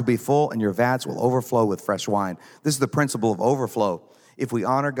barns will be full and your vats will overflow with fresh wine. This is the principle of overflow. If we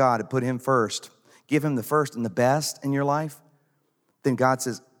honor God and put him first, give him the first and the best in your life, then God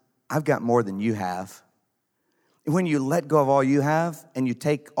says, I've got more than you have. And when you let go of all you have and you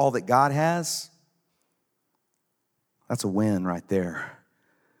take all that God has, that's a win right there.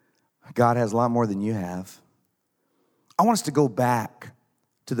 God has a lot more than you have. I want us to go back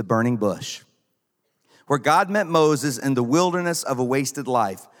to the burning bush where God met Moses in the wilderness of a wasted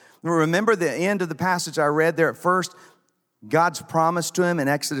life. Remember the end of the passage I read there at first? God's promise to him in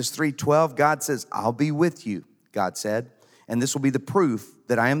Exodus 3:12, God says, I'll be with you, God said, and this will be the proof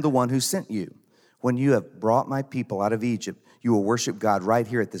that I am the one who sent you. When you have brought my people out of Egypt, you will worship God right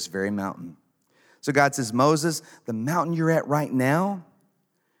here at this very mountain. So God says, Moses, the mountain you're at right now,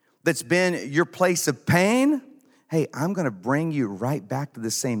 that's been your place of pain, hey, I'm going to bring you right back to the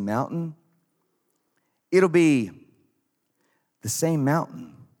same mountain. It'll be the same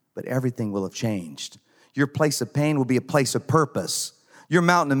mountain, but everything will have changed. Your place of pain will be a place of purpose. Your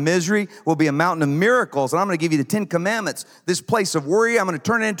mountain of misery will be a mountain of miracles. And I'm going to give you the 10 commandments. This place of worry, I'm going to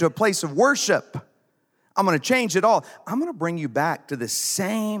turn it into a place of worship. I'm going to change it all. I'm going to bring you back to the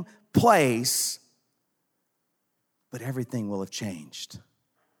same place, but everything will have changed.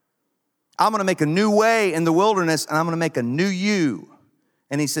 I'm going to make a new way in the wilderness, and I'm going to make a new you.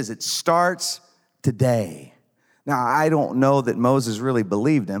 And he says, it starts today. Now, I don't know that Moses really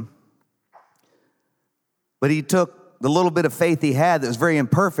believed him. But he took the little bit of faith he had that was very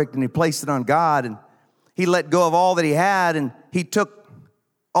imperfect and he placed it on God and he let go of all that he had and he took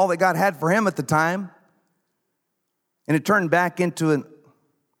all that God had for him at the time and it turned back into a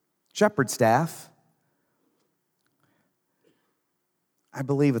shepherd's staff. I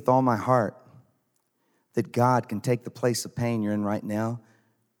believe with all my heart that God can take the place of pain you're in right now,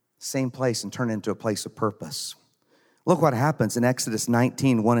 same place, and turn it into a place of purpose. Look what happens in Exodus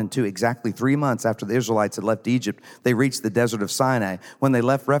 19, 1 and 2. Exactly 3 months after the Israelites had left Egypt, they reached the desert of Sinai. When they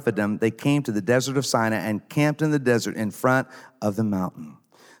left Rephidim, they came to the desert of Sinai and camped in the desert in front of the mountain.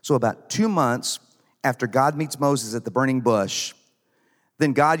 So about 2 months after God meets Moses at the burning bush,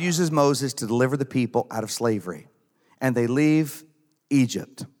 then God uses Moses to deliver the people out of slavery. And they leave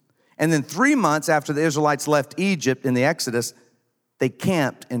Egypt. And then 3 months after the Israelites left Egypt in the Exodus, they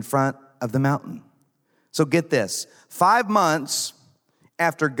camped in front of the mountain. So get this, 5 months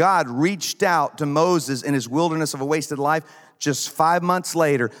after God reached out to Moses in his wilderness of a wasted life, just 5 months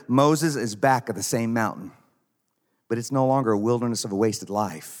later, Moses is back at the same mountain. But it's no longer a wilderness of a wasted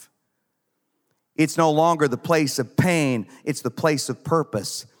life. It's no longer the place of pain, it's the place of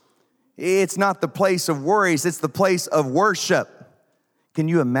purpose. It's not the place of worries, it's the place of worship. Can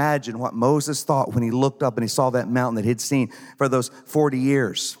you imagine what Moses thought when he looked up and he saw that mountain that he'd seen for those 40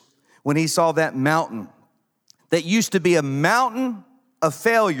 years? When he saw that mountain that used to be a mountain of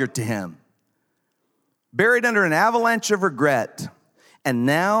failure to him, buried under an avalanche of regret. And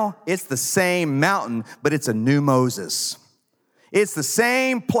now it's the same mountain, but it's a new Moses. It's the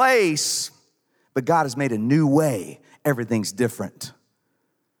same place, but God has made a new way. Everything's different.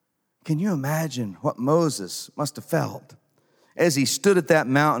 Can you imagine what Moses must have felt as he stood at that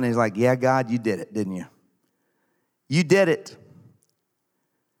mountain? He's like, yeah, God, you did it, didn't you? You did it.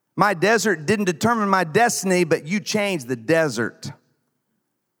 My desert didn't determine my destiny, but you changed the desert.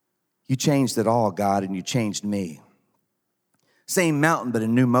 You changed it all, God, and you changed me. Same mountain, but a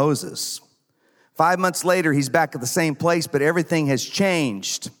new Moses. 5 months later, he's back at the same place, but everything has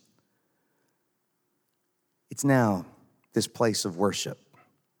changed. It's now this place of worship.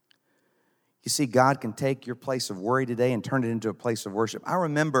 You see, God can take your place of worry today and turn it into a place of worship. I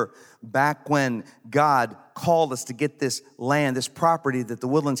remember back when God called us to get this land, this property that the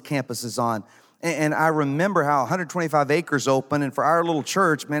Woodlands campus is on. And I remember how 125 acres open, and for our little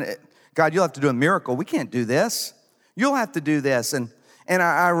church, man, God, you'll have to do a miracle. We can't do this. You'll have to do this. And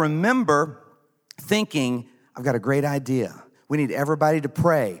I remember thinking, I've got a great idea. We need everybody to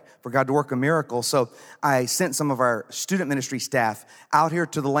pray for God to work a miracle. So I sent some of our student ministry staff out here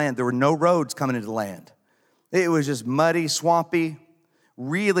to the land. There were no roads coming into the land. It was just muddy, swampy,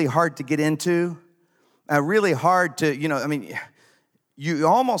 really hard to get into, really hard to, you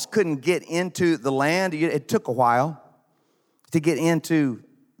almost couldn't get into the land. It took a while to get into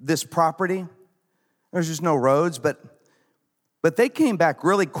this property. There's just no roads, but they came back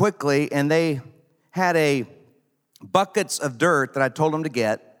really quickly, and they had buckets of dirt that I told them to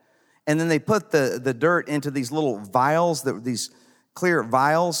get, and then they put the dirt into these little vials, these clear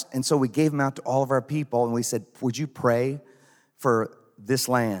vials, and so we gave them out to all of our people, and we said, would you pray for this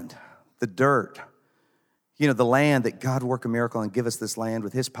land, the dirt, the land, that God work a miracle and give us this land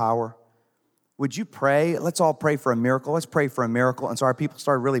with his power? Would you pray? Let's all pray for a miracle. Let's pray for a miracle. And so our people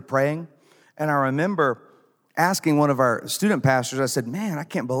started really praying, and I remember asking one of our student pastors, I said, man, I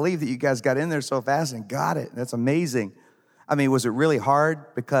can't believe that you guys got in there so fast and got it. That's amazing. I mean, was it really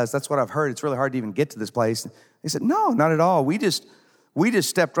hard? Because that's what I've heard. It's really hard to even get to this place. They said, no, not at all. We just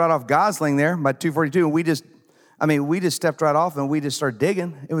stepped right off Gosling there by 242, and we just stepped right off and we just started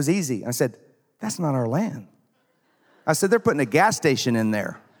digging. It was easy. I said, that's not our land. I said, they're putting a gas station in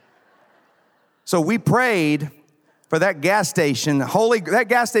there. So we prayed for that gas station. That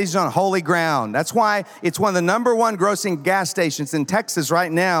gas station is on holy ground. That's why it's one of the number one grossing gas stations in Texas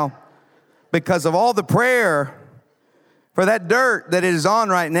right now, because of all the prayer for that dirt that it is on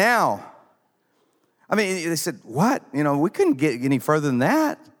right now. I mean, they said, what? We couldn't get any further than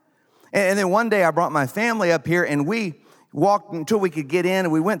that. And then one day I brought my family up here, and we walked until we could get in,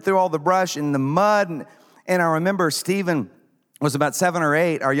 and we went through all the brush and the mud. And I remember Stephen was about 7 or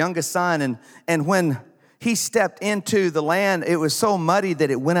 8, our youngest son, and when he stepped into the land, it was so muddy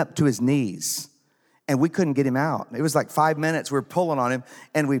that it went up to his knees, and we couldn't get him out. It was like 5 minutes. We were pulling on him,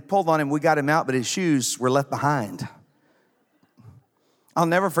 and we pulled on him. We got him out, but his shoes were left behind. I'll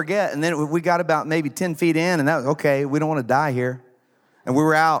never forget. And then we got about maybe 10 feet in, and that was okay. We don't want to die here. And we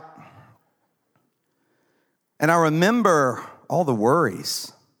were out. And I remember all the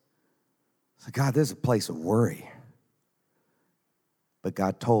worries. I said, God, this is a place of worry. But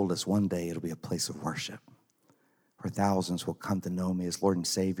God told us one day it'll be a place of worship, where thousands will come to know me as Lord and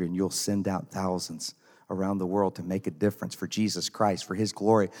Savior, and you'll send out thousands around the world to make a difference for Jesus Christ, for his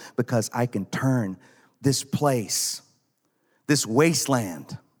glory, because I can turn this place, this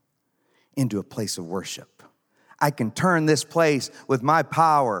wasteland, into a place of worship. I can turn this place with my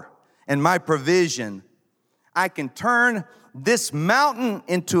power and my provision. I can turn this mountain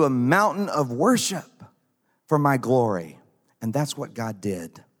into a mountain of worship for my glory. And that's what God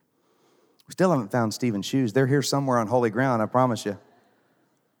did. We still haven't found Stephen's shoes. They're here somewhere on holy ground, I promise you.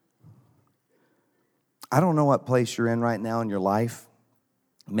 I don't know what place you're in right now in your life.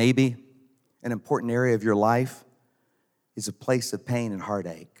 Maybe an important area of your life is a place of pain and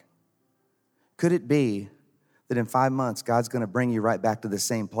heartache. Could it be that in 5 months, God's going to bring you right back to the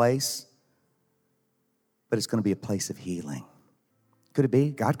same place, but it's going to be a place of healing? Could it be?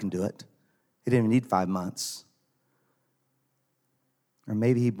 God can do it. He didn't even need 5 months. Or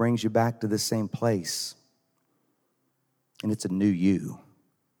maybe he brings you back to the same place, and it's a new you,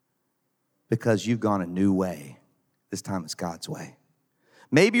 because you've gone a new way. This time it's God's way.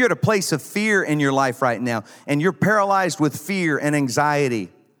 Maybe you're at a place of fear in your life right now, and you're paralyzed with fear and anxiety.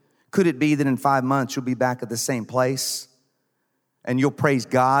 Could it be that in 5 months you'll be back at the same place, and you'll praise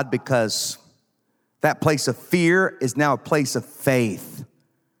God because that place of fear is now a place of faith,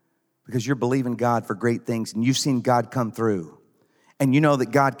 because you're believing God for great things, and you've seen God come through. And you know that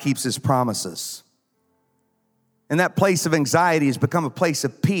God keeps his promises. And that place of anxiety has become a place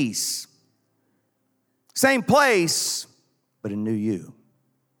of peace. Same place, but a new you.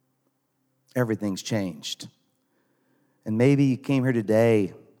 Everything's changed. And maybe you came here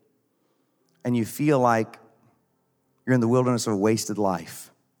today and you feel like you're in the wilderness of a wasted life,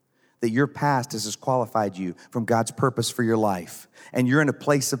 that your past has disqualified you from God's purpose for your life. And you're in a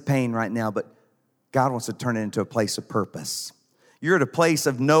place of pain right now, but God wants to turn it into a place of purpose. You're at a place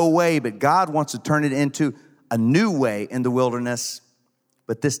of no way, but God wants to turn it into a new way in the wilderness,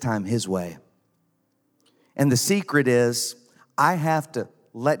 but this time his way. And the secret is, I have to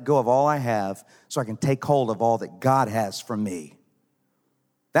let go of all I have so I can take hold of all that God has for me.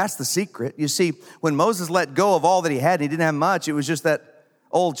 That's the secret. You see, when Moses let go of all that he had, and he didn't have much, it was just that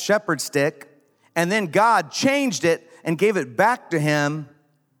old shepherd stick, and then God changed it and gave it back to him,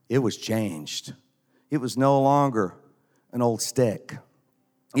 it was changed. It was no longer an old stick.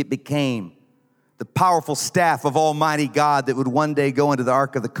 It became the powerful staff of Almighty God that would one day go into the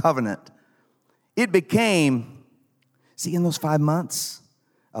Ark of the Covenant. It became, see, in those 5 months,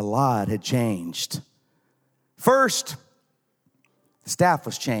 a lot had changed. First, the staff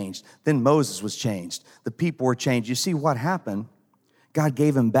was changed. Then Moses was changed. The people were changed. You see what happened? God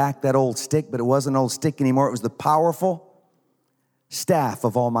gave him back that old stick, but it wasn't an old stick anymore. It was the powerful staff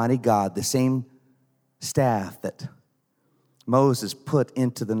of Almighty God, the same staff that Moses put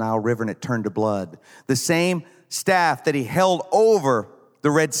into the Nile River and it turned to blood. The same staff that he held over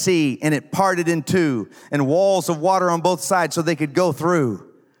the Red Sea and it parted in two, and walls of water on both sides so they could go through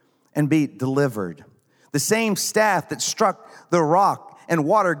and be delivered. The same staff that struck the rock and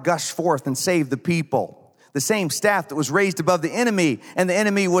water gushed forth and saved the people. The same staff that was raised above the enemy, and the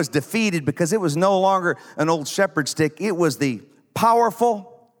enemy was defeated because it was no longer an old shepherd stick. It was the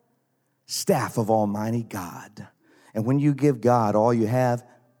powerful staff of Almighty God. And when you give God all you have,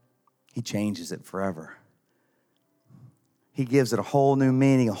 he changes it forever. He gives it a whole new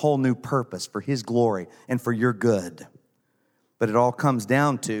meaning, a whole new purpose for his glory and for your good. But it all comes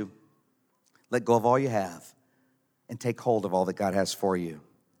down to let go of all you have and take hold of all that God has for you.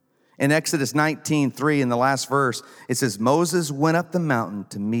 In Exodus 19:3, in the last verse, it says, Moses went up the mountain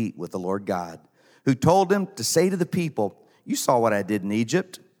to meet with the Lord God, who told him to say to the people, you saw what I did in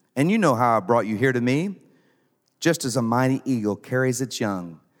Egypt, and you know how I brought you here to me, just as a mighty eagle carries its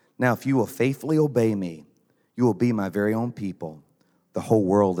young. Now, if you will faithfully obey me, you will be my very own people. The whole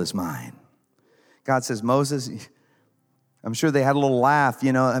world is mine. God says, Moses, I'm sure they had a little laugh,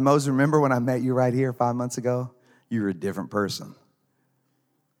 you know. And Moses, remember when I met you right here 5 months ago? You were a different person.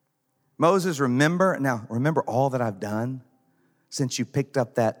 Moses, remember all that I've done since you picked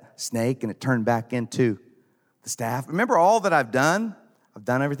up that snake and it turned back into the staff. Remember all that I've done? I've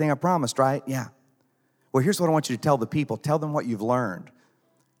done everything I promised, right? Yeah. Well, here's what I want you to tell the people. Tell them what you've learned.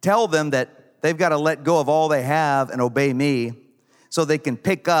 Tell them that they've got to let go of all they have and obey me so they can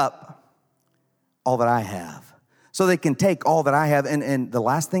pick up all that I have. So they can take all that I have. And the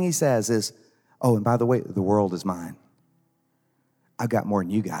last thing he says is, oh, and by the way, the world is mine. I've got more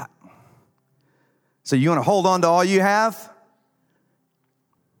than you got. So you want to hold on to all you have?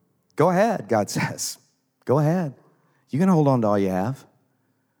 Go ahead, God says. Go ahead. You can hold on to all you have.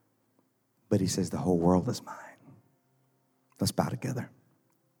 But he says, the whole world is mine. Let's bow together.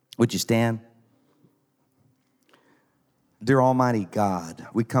 Would you stand? Dear Almighty God,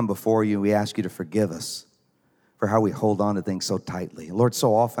 we come before you and we ask you to forgive us for how we hold on to things so tightly. Lord,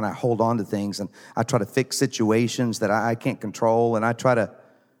 so often I hold on to things and I try to fix situations that I can't control, and I try to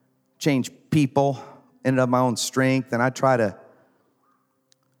change people in and of my own strength, and I try to,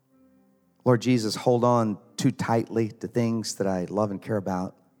 Lord Jesus, hold on too tightly to things that I love and care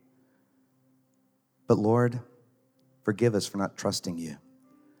about. But Lord, forgive us for not trusting you.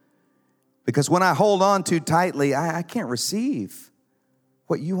 Because when I hold on too tightly, I can't receive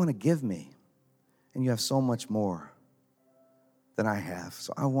what you want to give me. And you have so much more than I have.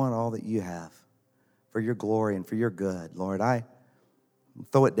 So I want all that you have for your glory and for your good. Lord, I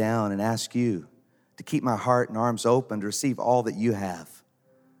throw it down and ask you to keep my heart and arms open to receive all that you have.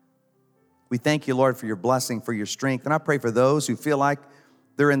 We thank you, Lord, for your blessing, for your strength. And I pray for those who feel like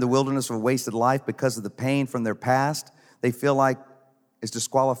they're in the wilderness of a wasted life because of the pain from their past. They feel like it's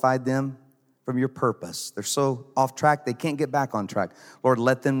disqualified them from your purpose. They're so off track, they can't get back on track. Lord,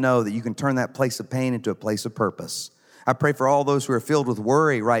 let them know that you can turn that place of pain into a place of purpose. I pray for all those who are filled with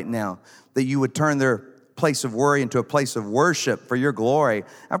worry right now, that you would turn their place of worry into a place of worship for your glory.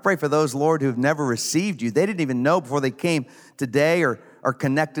 I pray for those, Lord, who've never received you. They didn't even know before they came today or are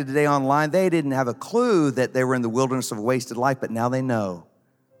connected today online. They didn't have a clue that they were in the wilderness of a wasted life, but now they know.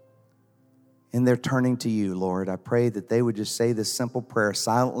 And they're turning to you, Lord. I pray that they would just say this simple prayer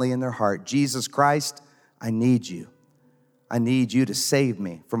silently in their heart. Jesus Christ, I need you. I need you to save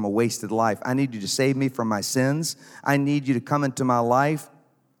me from a wasted life. I need you to save me from my sins. I need you to come into my life,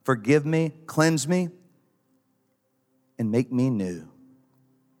 forgive me, cleanse me, and make me new.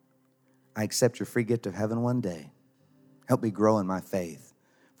 I accept your free gift of heaven one day. Help me grow in my faith.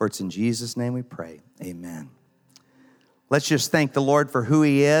 For it's in Jesus' name we pray. Amen. Let's just thank the Lord for who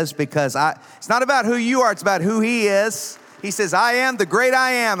he is, because it's not about who you are, it's about who he is. He says, I am the great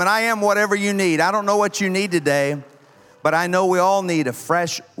I am, and I am whatever you need. I don't know what you need today, but I know we all need a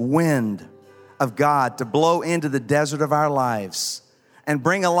fresh wind of God to blow into the desert of our lives and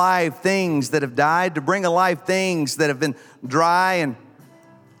bring alive things that have died, to bring alive things that have been dry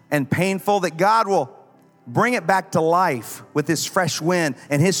and painful, that God will bring it back to life with His fresh wind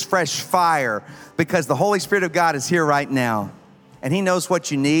and His fresh fire, because the Holy Spirit of God is here right now. And He knows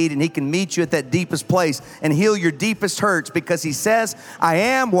what you need, and He can meet you at that deepest place and heal your deepest hurts, because He says, I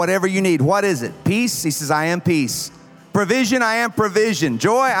am whatever you need. What is it? Peace? He says, I am peace. Provision? I am provision.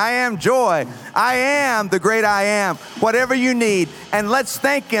 Joy? I am joy. I am the great I am. Whatever you need. And let's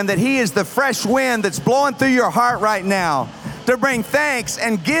thank Him that He is the fresh wind that's blowing through your heart right now to bring thanks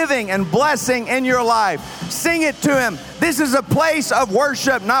and giving and blessing in your life. Sing it to Him. This is a place of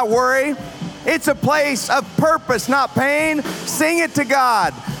worship, not worry. It's a place of purpose, not pain. Sing it to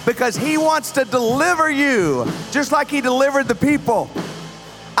God, because He wants to deliver you just like He delivered the people.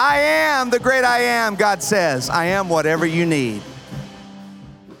 I am the great I am, God says. I am whatever you need.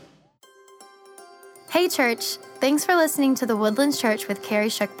 Hey, church. Thanks for listening to the Woodlands Church with Carrie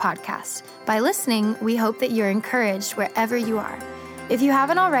Shook podcast. By listening, we hope that you're encouraged wherever you are. If you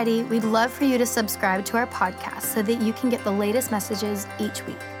haven't already, we'd love for you to subscribe to our podcast so that you can get the latest messages each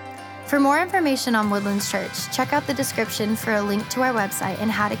week. For more information on Woodlands Church, check out the description for a link to our website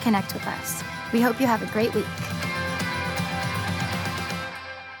and how to connect with us. We hope you have a great week.